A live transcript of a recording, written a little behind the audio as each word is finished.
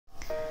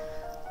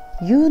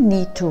you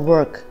need to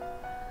work.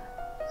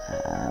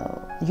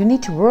 You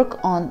need to work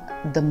on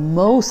the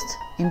most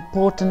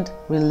important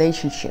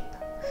relationship,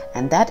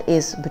 and that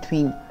is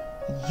between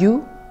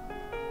you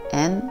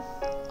and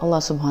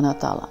Allah subhanahu wa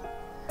ta'ala,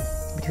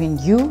 between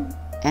you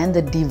and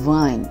the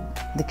divine,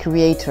 the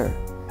creator.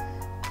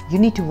 You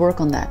need to work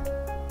on that.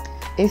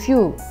 If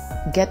you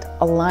get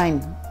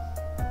aligned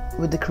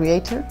with the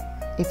creator,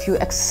 if you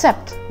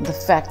accept the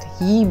fact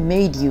he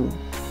made you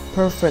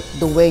perfect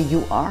the way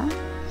you are,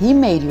 he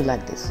made you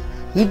like this,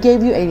 he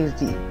gave you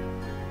ADHD,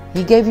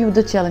 he gave you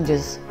the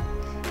challenges,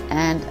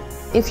 and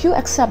if you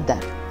accept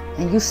that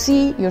and you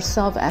see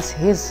yourself as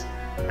his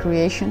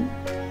creation,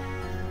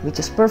 which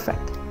is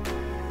perfect,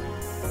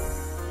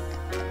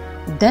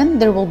 then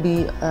there will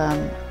be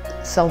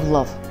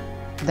self-love.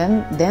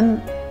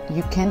 Then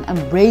you can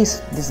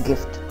embrace this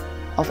gift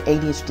of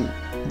ADHD.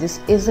 This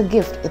is a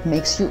gift. It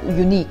makes you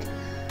unique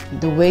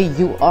the way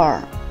you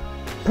are,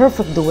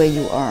 perfect the way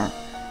you are.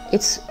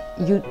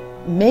 You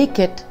make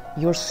it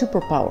your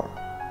superpower.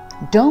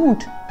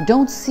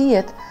 Don't see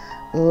it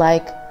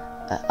like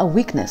a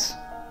weakness.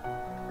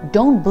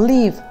 Don't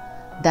believe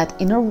that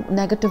inner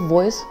negative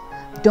voice.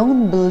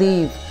 Don't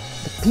believe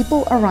the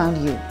people around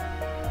you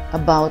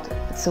about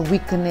it's a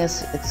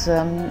weakness, it's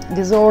a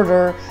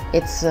disorder,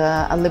 it's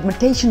a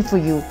limitation for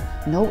you.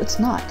 No, it's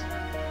not.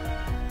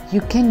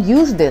 You can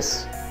use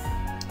this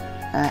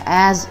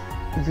as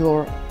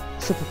your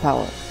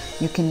superpower.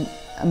 You can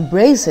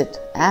embrace it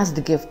as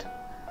the gift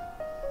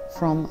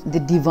from the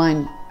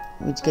divine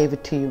which gave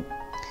it to you.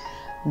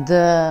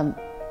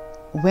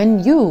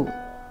 When you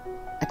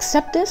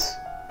accept this,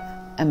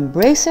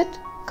 embrace it,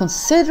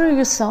 consider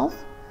yourself,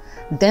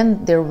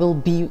 then there will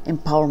be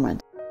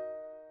empowerment.